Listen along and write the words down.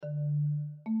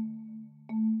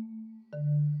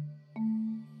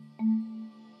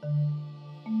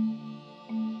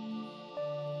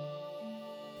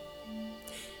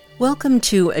Welcome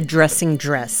to Addressing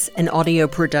Dress, an audio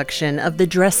production of the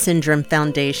Dress Syndrome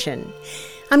Foundation.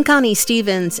 I'm Connie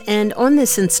Stevens, and on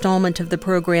this installment of the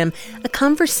program, a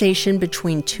conversation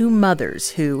between two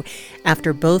mothers who,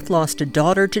 after both lost a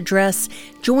daughter to dress,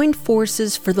 joined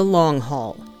forces for the long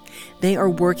haul. They are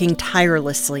working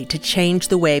tirelessly to change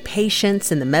the way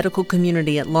patients and the medical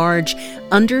community at large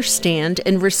understand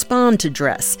and respond to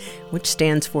dress, which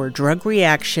stands for Drug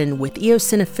Reaction with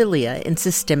Eosinophilia and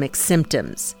Systemic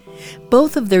Symptoms.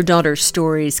 Both of their daughters'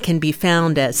 stories can be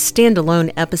found as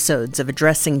standalone episodes of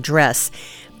Addressing Dress,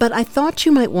 but I thought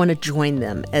you might want to join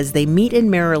them as they meet in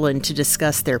Maryland to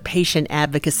discuss their patient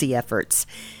advocacy efforts.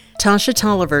 Tasha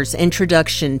Tolliver's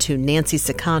introduction to Nancy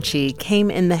Sakachi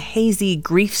came in the hazy,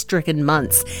 grief-stricken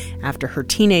months after her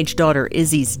teenage daughter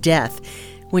Izzy's death,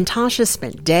 when Tasha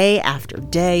spent day after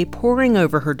day poring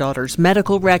over her daughter's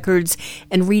medical records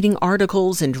and reading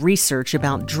articles and research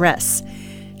about dress.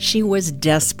 She was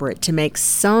desperate to make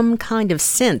some kind of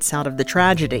sense out of the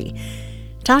tragedy.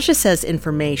 Tasha says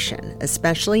information,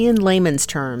 especially in layman's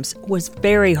terms, was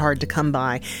very hard to come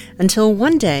by until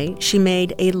one day she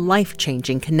made a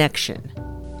life-changing connection.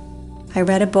 I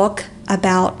read a book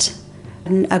about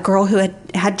a girl who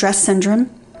had dress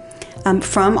syndrome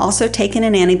from also taking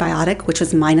an antibiotic, which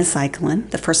was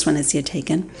minocycline, the first one Izzy had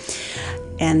taken.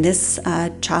 And this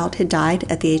child had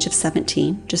died at the age of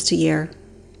 17, just a year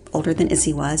older than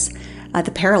Izzy was.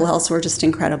 The parallels were just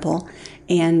incredible.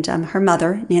 And her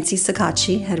mother, Nancy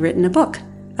Sakachi, had written a book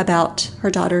about her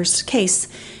daughter's case.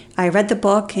 I read the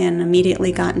book and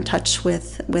immediately got in touch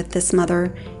with this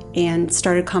mother and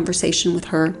started a conversation with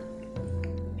her.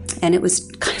 And it was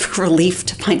kind of a relief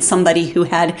to find somebody who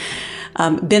had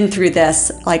been through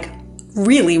this, like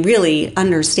really, really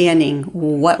understanding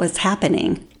what was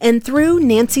happening. And through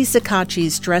Nancy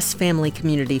Sakachi's Dress Family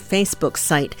Community Facebook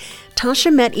site,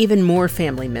 Tasha met even more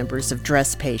family members of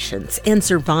dress patients and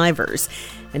survivors.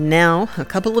 And now, a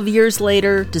couple of years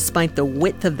later, despite the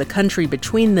width of the country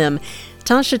between them,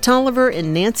 Tasha Tolliver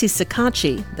and Nancy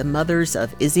Sakachi, the mothers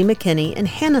of Izzy McKinney and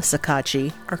Hannah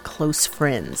Sakachi, are close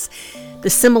friends.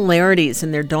 The similarities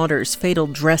in their daughters' fatal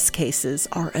dress cases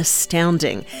are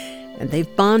astounding, and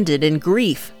they've bonded in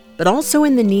grief, but also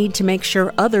in the need to make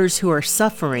sure others who are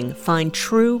suffering find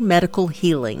true medical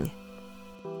healing.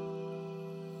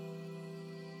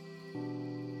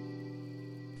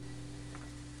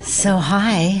 So,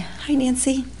 hi. Hi,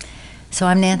 Nancy. So,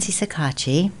 I'm Nancy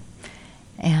Sakachi,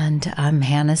 and I'm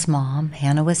Hannah's mom.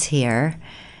 Hannah was here.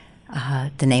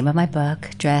 The name of my book,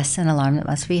 Dress, An Alarm That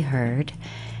Must Be Heard.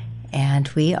 And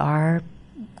we are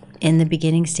in the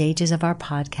beginning stages of our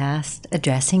podcast,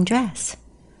 Addressing Dress.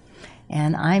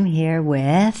 And I'm here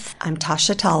with... I'm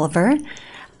Tasha Tolliver.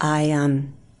 I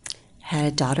had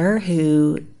a daughter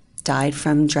who died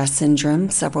from dress syndrome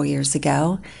several years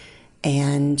ago.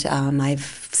 And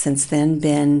I've since then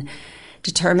been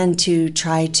determined to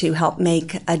try to help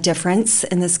make a difference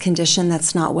in this condition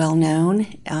that's not well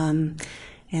known.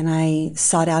 And I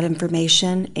sought out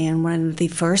information, and one of the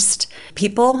first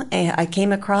people I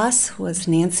came across was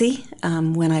Nancy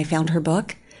when I found her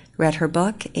book, read her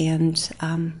book, and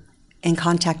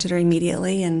contacted her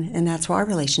immediately, and that's where our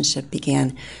relationship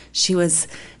began. She was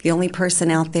the only person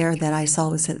out there that I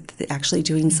saw was actually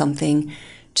doing something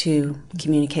to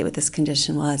communicate what this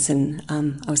condition was, and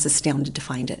I was astounded to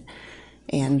find it,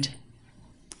 and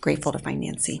grateful to find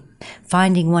Nancy.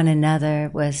 Finding one another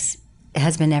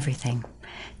has been everything.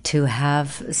 To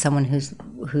have someone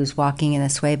who's walking in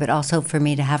this way, but also for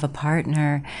me to have a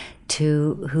partner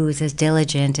who's as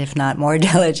diligent, if not more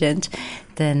diligent,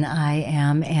 than I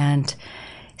am, and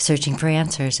searching for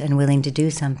answers and willing to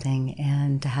do something,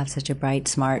 and to have such a bright,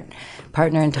 smart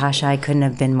partner in Tasha, I couldn't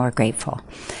have been more grateful.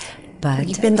 But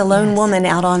you've been the lone woman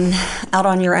out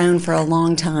on your own for a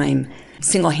long time,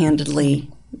 single-handedly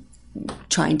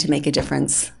trying to make a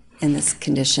difference in this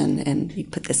condition, and you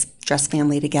put this dress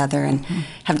family together and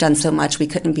have done so much. We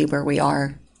couldn't be where we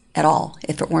are at all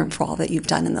if it weren't for all that you've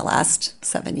done in the last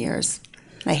 7 years.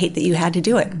 And I hate that you had to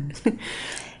do it.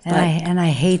 And I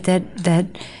hate that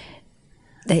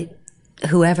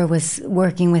whoever was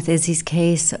working with Izzy's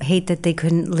case, hate that they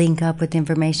couldn't link up with the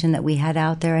information that we had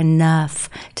out there enough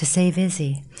to save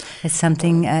Izzy. It's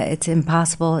something, it's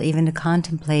impossible even to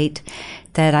contemplate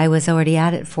that I was already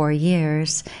at it 4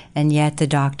 years, and yet the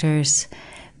doctors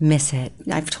miss it.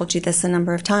 I've told you this a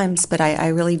number of times, but I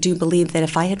really do believe that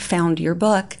if I had found your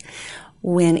book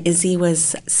when Izzy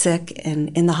was sick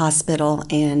and in the hospital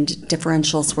and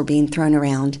differentials were being thrown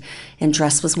around, and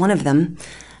dress was one of them,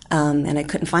 and I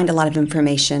couldn't find a lot of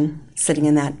information sitting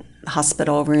in that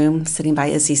hospital room, sitting by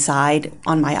Izzy's side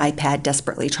on my iPad,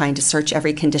 desperately trying to search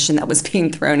every condition that was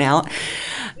being thrown out.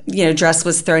 Dress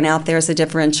was thrown out there as a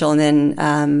differential and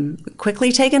then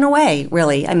quickly taken away,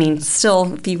 really. I mean,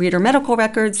 still, if you read her medical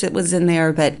records, it was in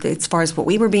there, but as far as what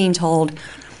we were being told,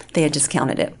 they had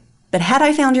discounted it. But had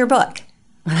I found your book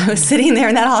when I was sitting there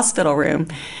in that hospital room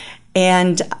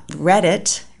and read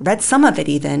some of it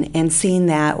even, and seeing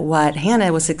that what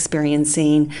Hannah was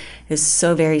experiencing is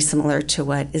so very similar to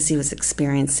what Izzy was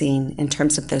experiencing in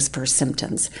terms of those first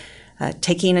symptoms.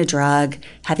 Taking a drug,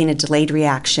 having a delayed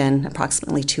reaction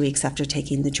approximately 2 weeks after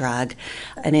taking the drug,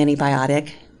 an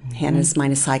antibiotic, Hannah's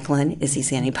minocycline,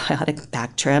 Izzy's antibiotic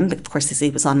Bactrim, but of course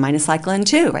Izzy was on minocycline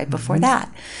too right before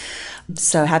that.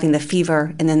 So having the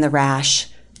fever and then the rash,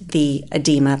 the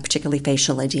edema, particularly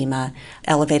facial edema,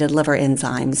 elevated liver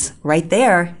enzymes, right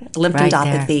there,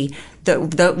 lymphadenopathy,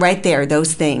 right there,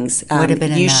 those things. Would have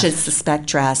been you enough. should suspect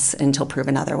dress until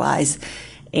proven otherwise.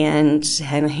 And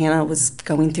Hannah was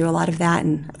going through a lot of that.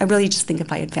 And I really just think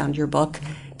if I had found your book,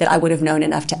 that I would have known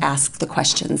enough to ask the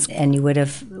questions. And you would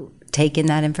have taken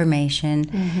that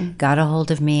information, got a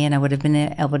hold of me, and I would have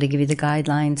been able to give you the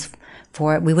guidelines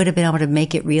for it. We would have been able to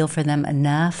make it real for them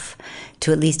enough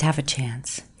to at least have a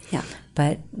chance. Yeah.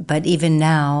 But even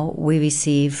now, we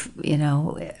receive,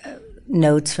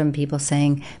 notes from people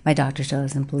saying, my doctor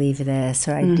doesn't believe this,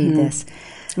 or I do this.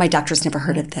 My doctor's never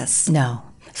heard of this. No.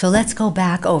 So let's go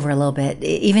back over a little bit,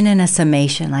 even in a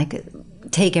summation, like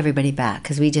take everybody back,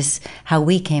 because how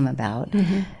we came about.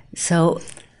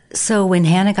 So when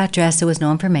Hannah got dressed, there was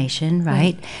no information,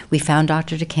 right? We found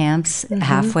Dr. DeCamps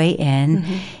halfway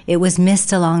in. It was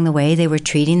missed along the way. They were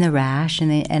treating the rash,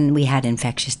 and we had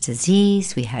infectious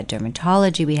disease, we had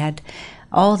dermatology, we had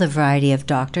all the variety of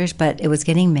doctors, but it was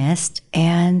getting missed.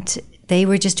 And they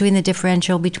were just doing the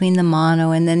differential between the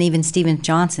mono and then even Stephen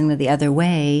Johnson the other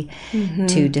way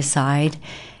to decide.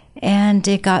 And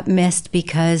it got missed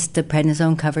because the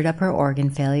prednisone covered up her organ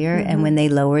failure, and when they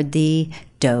lowered the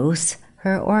dose,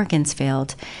 her organs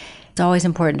failed. It's always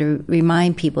important to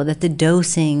remind people that the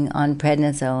dosing on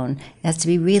prednisone has to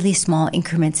be really small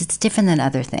increments. It's different than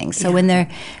other things. So when they're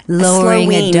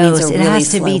lowering a dose, it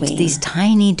has to be these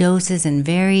tiny doses and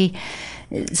very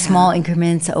small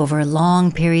increments over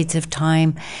long periods of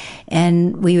time.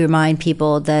 And we remind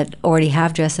people that already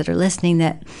have dress that are listening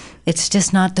that it's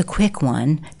just not the quick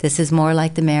one. This is more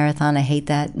like the marathon. I hate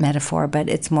that metaphor, but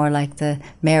it's more like the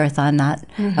marathon, not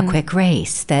a quick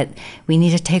race. That we need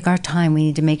to take our time. We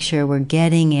need to make sure we're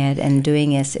getting it and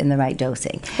doing this in the right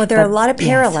dosing. Well, there are a lot of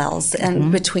parallels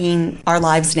between our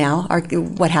lives now,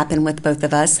 what happened with both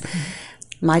of us.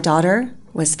 My daughter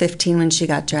was 15 when she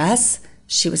got dress.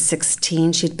 She was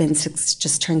 16. She'd been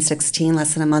just turned 16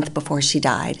 less than a month before she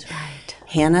died. Right.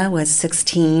 Hannah was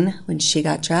 16 when she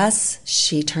got dress.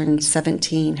 She turned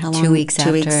 17. How long? 2 weeks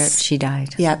after she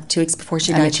died. Yeah, 2 weeks before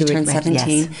she died, she turned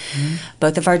 17. Yes.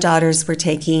 Both of our daughters were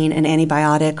taking an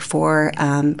antibiotic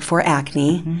for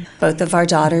acne. Both of our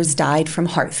daughters died from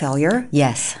heart failure.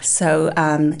 Yes. So,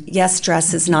 yes,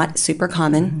 dress is not super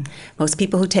common. Most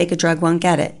people who take a drug won't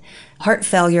get it. Heart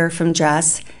failure from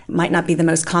dress might not be the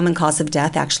most common cause of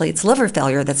death. Actually, it's liver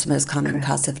failure that's the most common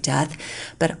cause of death.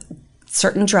 But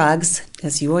certain drugs,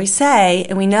 as you always say,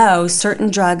 and we know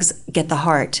certain drugs get the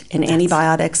heart, and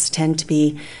antibiotics tend to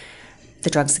be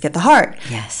the drugs that get the heart.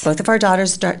 Yes. Both of our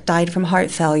daughters died from heart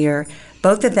failure.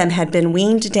 Both of them had been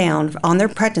weaned down on their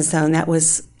prednisone that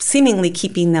was seemingly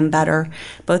keeping them better.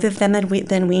 Both of them had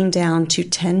been weaned down to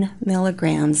 10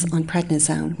 milligrams on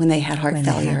prednisone when they had heart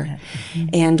failure.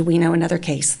 And we know another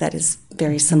case that is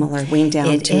very similar, weaned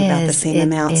down to about the same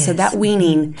amount. So that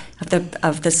weaning of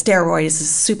the steroids is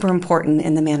super important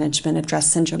in the management of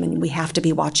dress syndrome, and we have to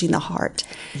be watching the heart.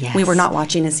 Yes. We were not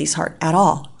watching Izzy's heart at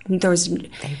all. There was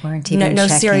They weren't even no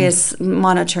checking. serious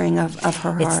monitoring of her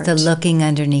heart. It's the looking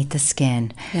underneath the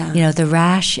skin. Yeah. The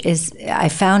rash is, I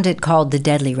found it called the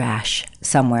deadly rash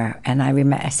somewhere. And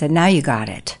I said, now you got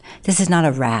it. This is not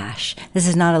a rash. This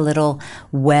is not a little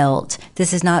welt.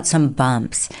 This is not some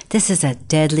bumps. This is a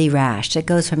deadly rash that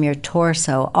goes from your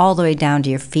torso all the way down to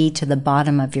your feet, to the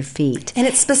bottom of your feet. And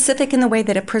it's specific in the way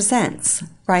that it presents,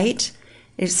 right?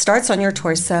 It starts on your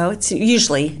torso. It's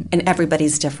usually, and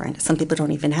everybody's different. Some people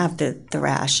don't even have the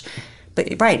rash.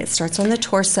 But right, it starts on the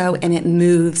torso and it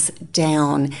moves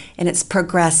down and it's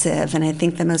progressive. And I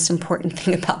think the most important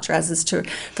thing about dress is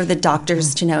for the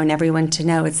doctors to know and everyone to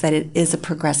know is that it is a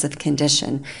progressive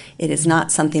condition. It is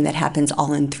not something that happens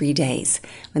all in 3 days.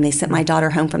 When they sent my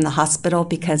daughter home from the hospital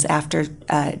because after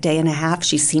a day and a half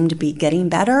she seemed to be getting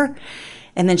better,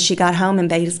 And then she got home and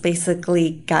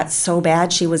basically got so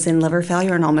bad she was in liver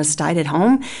failure and almost died at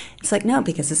home. It's like, no,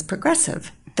 because it's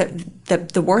progressive.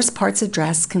 The worst parts of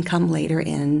DRESS can come later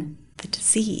in the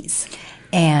disease.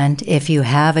 And if you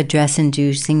have a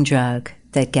DRESS-inducing drug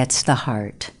that gets the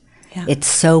heart, it's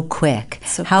so quick.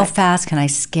 How fast can I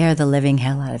scare the living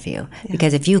hell out of you? Yeah.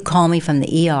 Because if you call me from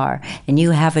the ER and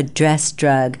you have a DRESS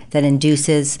drug that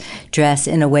induces DRESS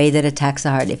in a way that attacks the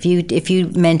heart, if you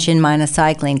mention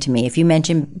minocycline to me, if you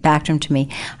mention Bactrim to me,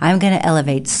 I'm going to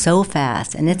elevate so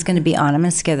fast, and it's going to be on. I'm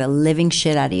going to scare the living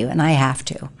shit out of you, and I have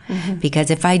to. Mm-hmm.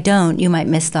 Because if I don't, you might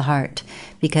miss the heart.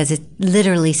 Because it's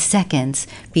literally seconds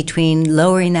between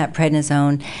lowering that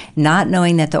prednisone, not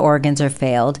knowing that the organs are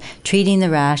failed, treating the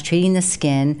rash, treating the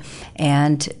skin,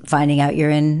 and finding out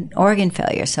you're in organ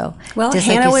failure. So, well,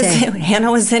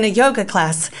 Hannah was in a yoga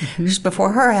class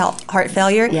before her heart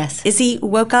failure. Yes. Izzy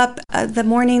woke up the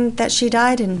morning that she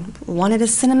died and wanted a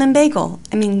cinnamon bagel.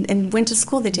 And went to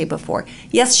school the day before.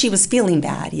 Yes, she was feeling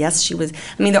bad. Yes, she was.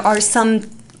 There are some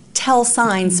tell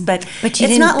signs, but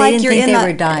it's not like you're in they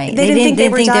were dying. They didn't think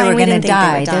they were going to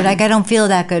die. They're like, I don't feel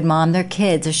that good, Mom. They're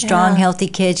kids. They're strong, healthy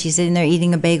kids. She's sitting there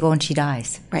eating a bagel and she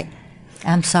dies. Right.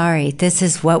 I'm sorry. This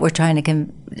is what we're trying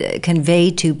to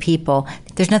convey to people.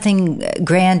 There's nothing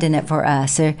grand in it for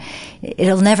us.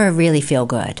 It'll never really feel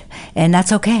good, and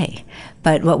that's okay.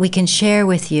 But what we can share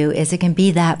with you is it can be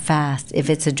that fast if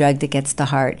it's a drug that gets the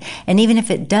heart. And even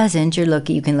if it doesn't,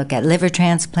 you can look at liver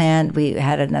transplant. We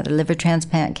had another liver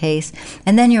transplant case.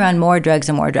 And then you're on more drugs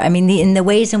and more drugs. In the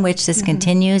ways in which this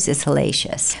continues is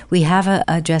hellacious. We have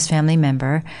a DRESS family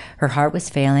member. Her heart was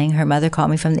failing. Her mother called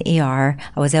me from the ER.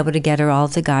 I was able to get her all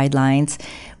of the guidelines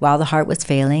while the heart was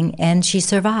failing, and she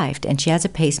survived. And she has a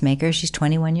pacemaker. She's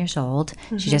 21 years old.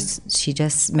 Mm-hmm. She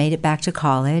just made it back to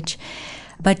college.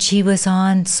 But she was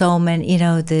on so many,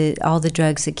 all the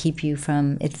drugs that keep you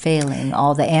from it failing,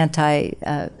 all the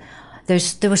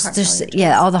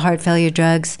all the heart failure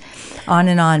drugs, on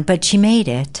and on. But she made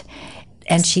it,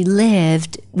 and she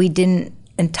lived. We didn't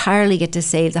entirely get to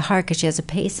save the heart because she has a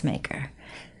pacemaker.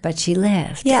 But she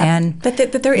lived. Yeah,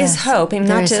 but there is hope.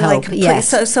 Not to hope.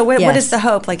 So what is the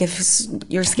hope? Like, if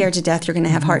you're scared to death, you're going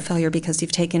to have heart failure because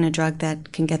you've taken a drug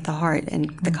that can get the heart and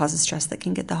that causes stress that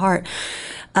can get the heart.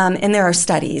 And there are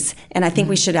studies, and I think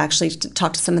we should actually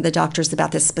talk to some of the doctors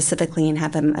about this specifically and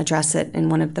have them address it in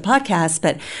one of the podcasts.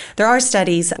 But there are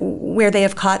studies where they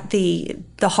have caught the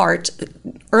heart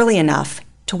early enough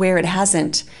to where it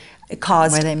hasn't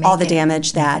caused all the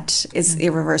damage that is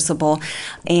irreversible.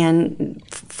 And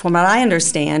from what I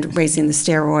understand, raising the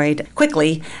steroid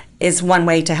quickly is one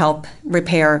way to help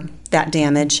repair that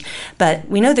damage. But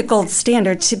we know the gold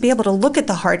standard to be able to look at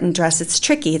the heart and DRESS, it's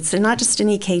tricky. It's not just an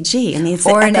EKG. It's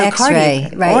or an X-ray,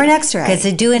 right? Or an X-ray. Because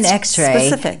they do an X-ray.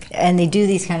 Specific. And they do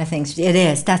these kind of things. It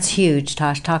is. That's huge,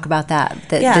 Tosh. Talk about that.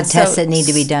 The tests that need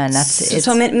to be done.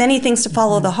 So many things to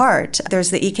follow the heart.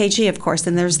 There's the EKG, of course,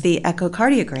 and there's the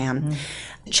echocardiogram.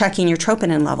 Checking your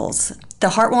troponin levels. The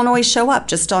heart won't always show up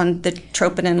just on the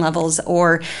troponin levels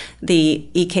or the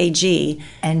EKG.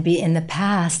 And in the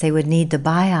past, they would need the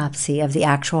biopsy of the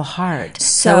actual heart.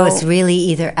 So it's really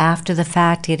either after the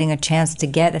fact, getting a chance to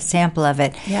get a sample of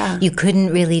it. Yeah. You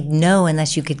couldn't really know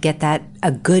unless you could get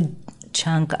a good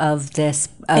chunk of this.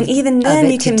 And even then,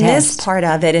 you can miss part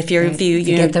of it if you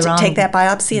take that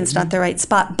biopsy and it's not the right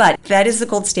spot. But that is the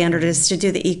gold standard, is to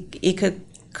do the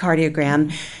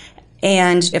echocardiogram.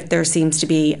 And if there seems to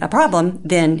be a problem,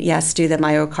 then yes, do the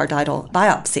myocardial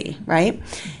biopsy, right?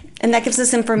 And that gives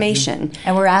us information.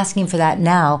 And we're asking for that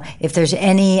now. If there's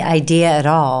any idea at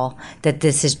all that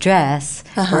this is DRESS,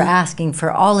 we're asking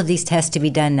for all of these tests to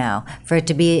be done now, for it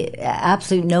to be an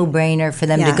absolute no-brainer for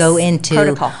them to go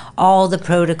into all the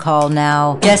protocol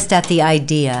now, just at the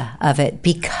idea of it,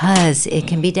 because it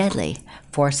can be deadly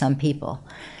for some people.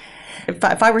 If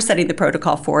I were setting the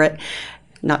protocol for it,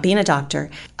 not being a doctor,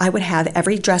 I would have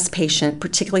every DRESS patient,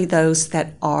 particularly those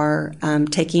that are have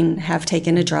taken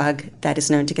a drug that is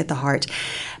known to get the heart,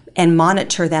 and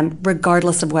monitor them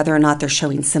regardless of whether or not they're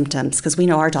showing symptoms, because we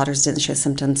know our daughters didn't show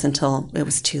symptoms until it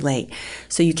was too late.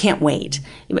 So you can't wait.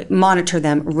 Monitor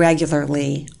them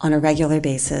regularly on a regular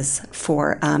basis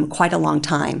for quite a long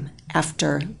time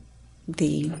after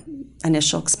the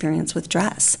initial experience with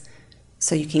DRESS.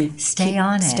 So you can stay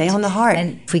on the heart.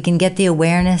 And if we can get the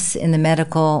awareness in the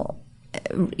medical,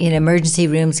 emergency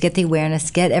rooms, get the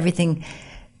awareness, get everything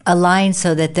aligned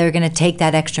so that they're going to take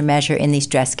that extra measure in these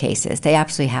DRESS cases. They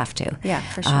absolutely have to. Yeah,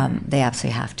 for sure. They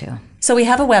absolutely have to. So we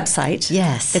have a website.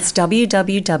 Yes. It's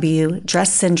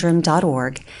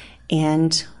www.dresssyndrome.org.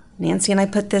 And Nancy and I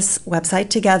put this website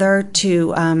together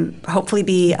to hopefully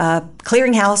be a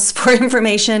clearinghouse for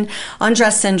information on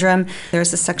DRESS syndrome.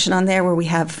 There's a section on there where we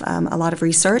have a lot of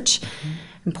research,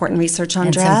 important research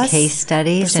on DRESS. And some case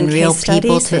studies and real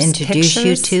people to introduce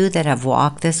you to that have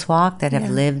walked this walk, that have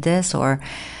lived this,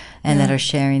 and that are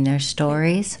sharing their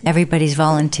stories. Everybody's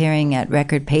volunteering at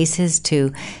record paces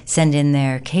to send in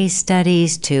their case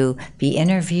studies, to be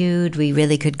interviewed. We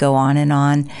really could go on and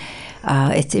on.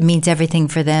 It means everything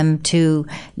for them to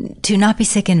not be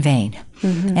sick in vain.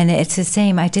 Mm-hmm. And it's the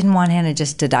same. I didn't want Hannah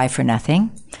just to die for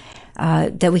nothing.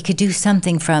 That we could do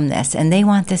something from this. And they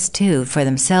want this too, for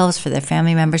themselves, for their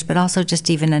family members, but also just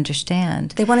even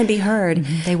understand. They want to be heard.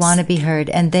 Mm-hmm. They want to be heard.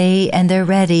 And they're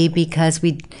ready because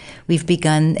we've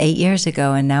begun 8 years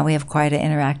ago, and now we have quite an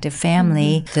interactive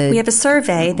family. Mm-hmm. We have a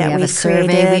survey that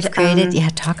we've created. Yeah,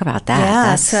 talk about that.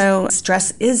 Yeah, so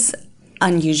stress is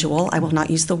unusual. I will not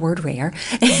use the word rare.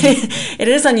 It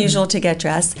is unusual to get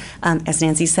DRESS. As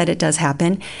Nancy said, it does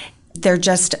happen. There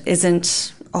just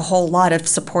isn't a whole lot of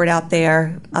support out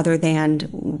there other than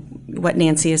what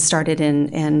Nancy has started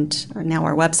and now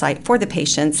our website for the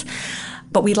patients.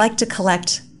 But we like to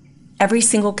collect every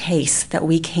single case that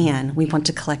we can. We want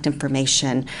to collect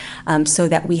information so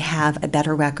that we have a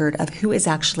better record of who is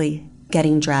actually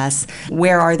getting DRESS.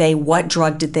 Where are they? What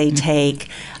drug did they take?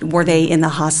 Were they in the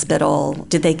hospital?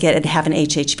 Did they have an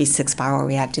HHV6 viral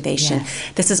reactivation?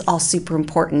 Yes. This is all super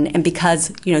important. And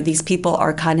because, these people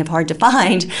are kind of hard to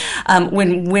find,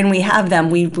 when we have them,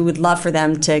 we would love for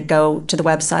them to go to the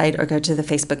website or go to the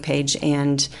Facebook page,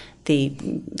 and the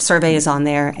survey is on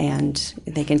there, and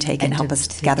they can take it and help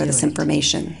us gather this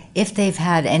information. If they've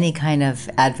had any kind of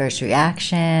adverse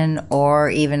reaction or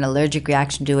even allergic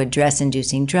reaction to a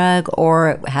DRESS-inducing drug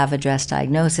or have a DRESS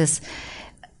diagnosis,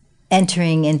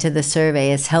 entering into the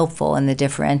survey is helpful in the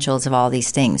differentials of all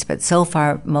these things. But so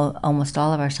far, almost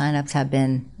all of our signups have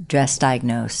been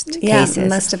DRESS-diagnosed cases. Yeah,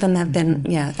 most of them have been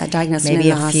diagnosed in the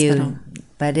hospital. Maybe a few.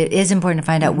 But it is important to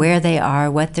find out where they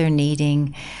are, what they're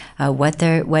needing, what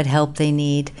help they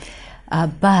need.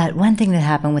 But one thing that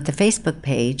happened with the Facebook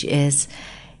page is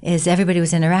everybody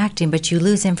was interacting, but you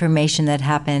lose information that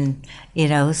happened,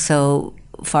 so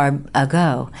far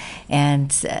ago.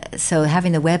 And so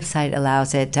having the website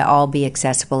allows it to all be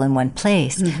accessible in one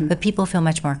place. Mm-hmm. But people feel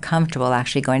much more comfortable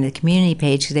actually going to the community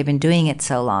page because they've been doing it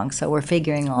so long. So we're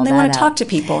figuring all that out. They want to talk to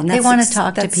people. And they want to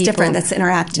talk to people. That's different. That's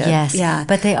interactive. Yes. Yeah.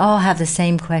 But they all have the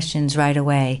same questions right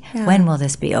away. Yeah. When will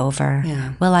this be over?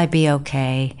 Yeah. Will I be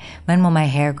okay? When will my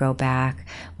hair grow back?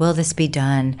 Will this be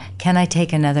done? Can I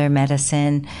take another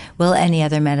medicine? Will any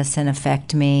other medicine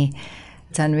affect me?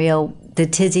 It's unreal, the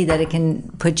tizzy that it can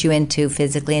put you into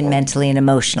physically and mentally and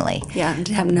emotionally. Yeah, and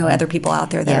to have no other people out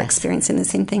there that are experiencing the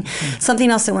same thing. Mm-hmm.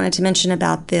 Something else I wanted to mention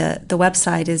about the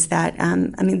website is that,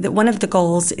 one of the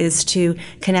goals is to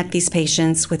connect these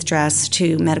patients with DRESS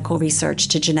to medical research,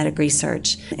 to genetic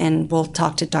research. And we'll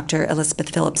talk to Dr.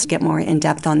 Elizabeth Phillips to get more in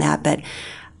depth on that. But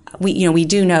we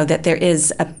do know that there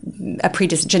is a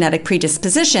genetic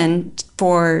predisposition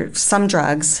for some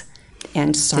drugs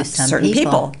and certain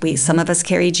people. Some of us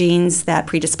carry genes that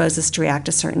predispose us to react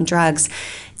to certain drugs.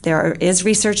 There is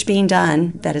research being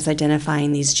done that is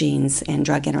identifying these genes and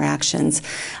drug interactions,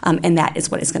 and that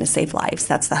is what is going to save lives.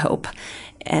 That's the hope.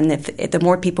 And if the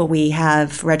more people we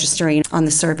have registering on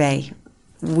the survey,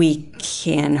 we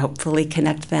can hopefully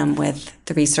connect them with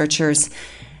the researchers,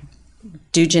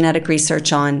 do genetic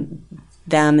research on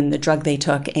them and the drug they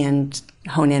took, and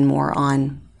hone in more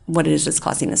on what it is that's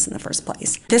causing this in the first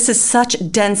place. This is such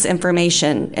dense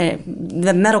information,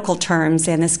 the medical terms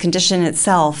and this condition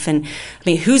itself, and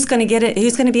who's going to get it,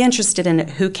 who's going to be interested in it,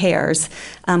 who cares.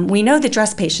 We know that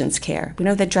DRESS patients care. We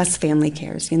know that DRESS family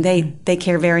cares, and they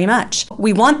care very much.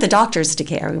 We want the doctors to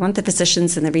care. We want the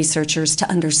physicians and the researchers to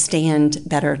understand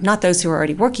better, not those who are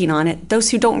already working on it, those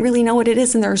who don't really know what it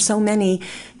is, and there are so many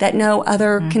that know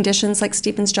other conditions like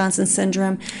Stevens-Johnson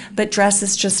syndrome, but DRESS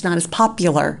is just not as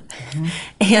popular.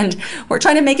 And we're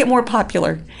trying to make it more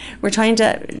popular. We're trying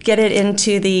to get it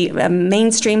into the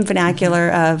mainstream vernacular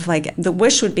of, the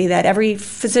wish would be that every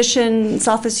physician's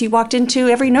office you walked into,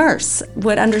 every nurse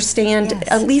would understand,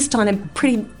 at least on a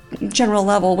pretty general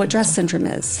level, what DRESS syndrome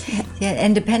is. Yeah,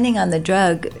 and depending on the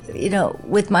drug,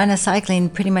 with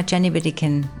minocycline, pretty much anybody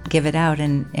can give it out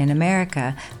in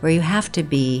America, where you have to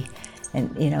be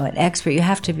an expert. You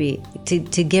have to be to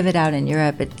give it out in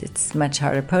Europe. It's much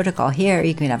harder protocol. Here,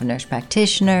 you can have a nurse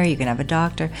practitioner, you can have a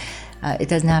doctor. It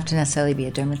doesn't have to necessarily be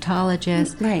a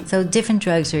dermatologist. Right. So different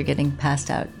drugs are getting passed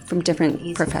out from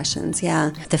different professions.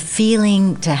 Yeah. The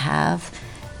feeling to have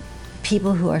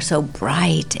people who are so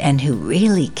bright and who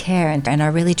really care and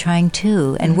are really trying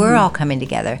too. And we're all coming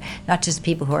together, not just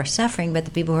people who are suffering, but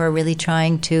the people who are really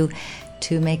trying to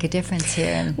make a difference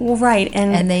here. And, well, right.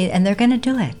 And they're going to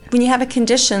do it. When you have a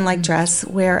condition like DRESS,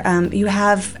 where you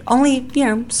have only,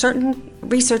 certain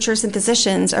researchers and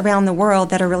physicians around the world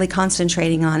that are really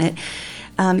concentrating on it,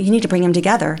 you need to bring them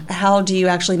together. How do you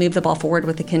actually move the ball forward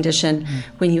with the condition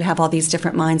when you have all these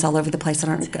different minds all over the place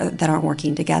that aren't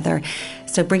working together?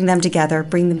 So bring them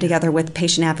together with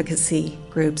patient advocacy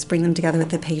groups, bring them together with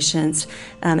the patients.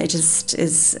 It just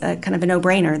is kind of a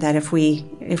no-brainer that if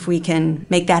we can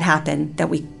make that happen, that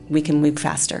we can move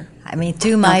faster. I mean,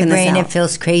 through my brain, it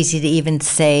feels crazy to even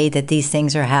say that these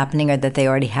things are happening or that they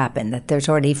already happened, that there's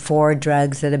already 4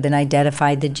 drugs that have been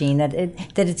identified, the gene, that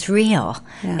it's real.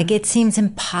 Yeah. Like, it seems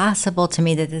impossible to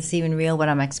me that this is even real, what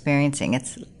I'm experiencing.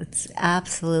 It's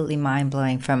absolutely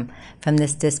mind-blowing from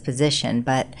this disposition,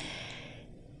 but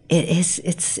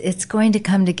it's going to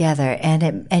come together,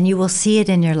 and you will see it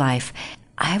in your life.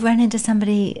 I run into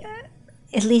somebody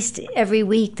at least every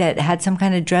week that had some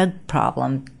kind of drug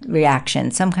problem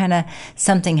reaction,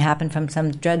 something happened from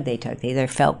some drug they took. They either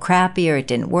felt crappy or it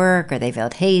didn't work or they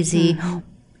felt hazy.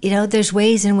 Mm-hmm. There's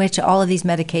ways in which all of these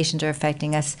medications are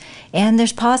affecting us, and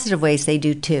there's positive ways they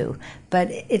do too. But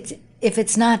if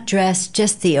it's not DRESS,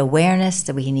 just the awareness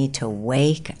that we need to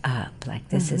wake up. Like,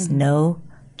 this is no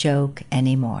joke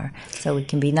anymore. So we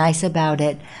can be nice about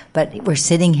it, but we're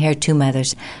sitting here, 2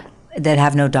 mothers that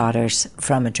have no daughters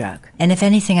from a drug. And if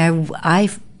anything, I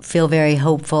feel very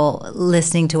hopeful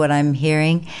listening to what I'm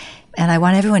hearing, and I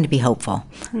want everyone to be hopeful.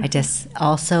 Mm-hmm. I just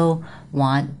also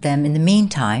want them, in the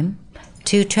meantime,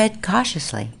 to tread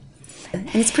cautiously.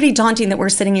 And it's pretty daunting that we're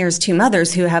sitting here as 2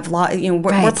 mothers who have, we're part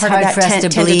of that 10 to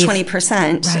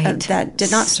 20% that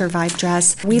did not survive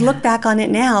DRESS. We look back on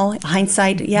it now,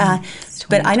 hindsight,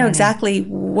 but I know exactly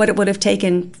what it would have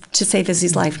taken to save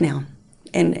Izzy's life now.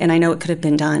 And I know it could have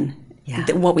been done.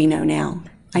 What we know now.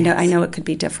 Yes. I know it could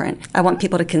be different. I want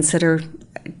people to consider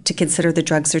the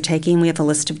drugs they're taking. We have a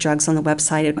list of drugs on the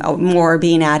website. More are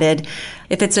being added.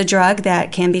 If it's a drug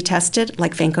that can be tested,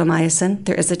 like vancomycin,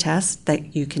 there is a test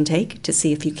that you can take to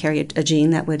see if you carry a gene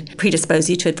that would predispose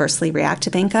you to adversely react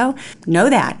to vanco. Know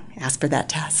that. Ask for that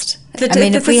test.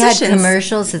 If we had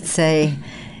commercials that say,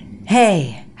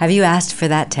 hey, have you asked for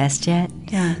that test yet?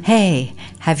 Yeah. Hey,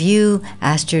 have you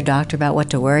asked your doctor about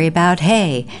what to worry about?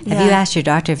 Hey, have you asked your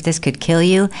doctor if this could kill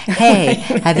you? Hey,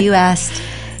 have you asked,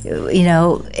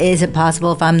 is it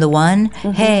possible if I'm the one?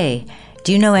 Mm-hmm. Hey,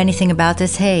 do you know anything about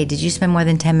this? Hey, did you spend more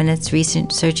than 10 minutes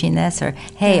researching this? Or,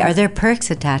 hey, are there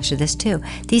perks attached to this too?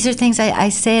 These are things I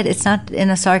say it's not in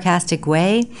a sarcastic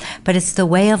way, but it's the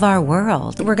way of our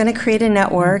world. We're going to create a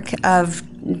network of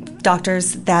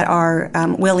doctors that are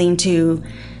willing to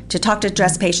talk to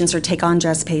DRESS patients or take on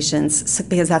DRESS patients,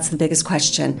 because that's the biggest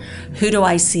question. Who do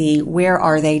I see? Where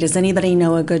are they? Does anybody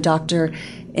know a good doctor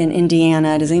in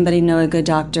Indiana? Does anybody know a good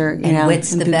doctor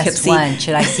what's the best one?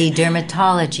 Should I see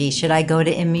dermatology? Should I go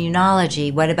to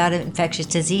immunology? What about infectious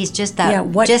disease? Just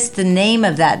the name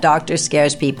of that doctor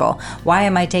scares people. Why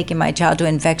am I taking my child to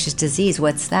infectious disease?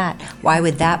 What's that? Why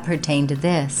would that pertain to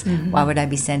this? Mm-hmm. Why would I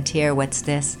be sent here? What's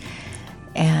this?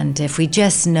 And if we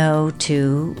just know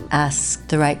to ask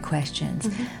the right questions,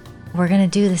 we're going to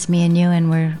do this, me and you,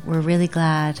 and we're really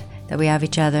glad that we have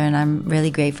each other, and I'm really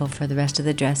grateful for the rest of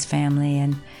the DRESS family.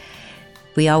 And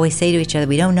we always say to each other,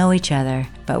 we don't know each other,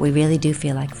 but we really do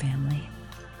feel like family.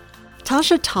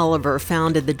 Tasha Tolliver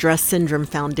founded the DRESS Syndrome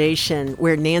Foundation,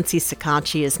 where Nancy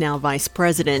Sacacci is now vice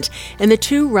president, and the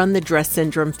two run the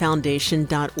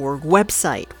DRESSsyndromefoundation.org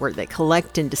website, where they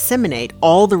collect and disseminate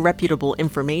all the reputable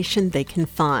information they can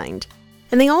find.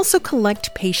 And they also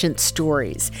collect patient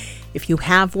stories. If you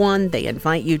have one, they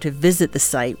invite you to visit the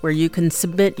site where you can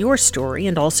submit your story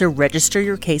and also register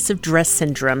your case of DRESS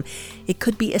syndrome. It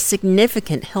could be a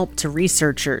significant help to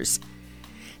researchers.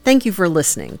 Thank you for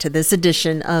listening to this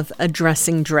edition of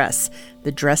Addressing DRESS,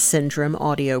 the DRESS Syndrome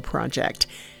Audio Project.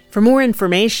 For more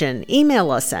information, email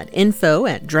us at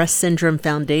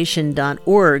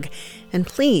info@DRESSsyndromefoundation.org, and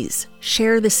please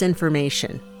share this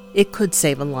information. It could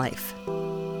save a life.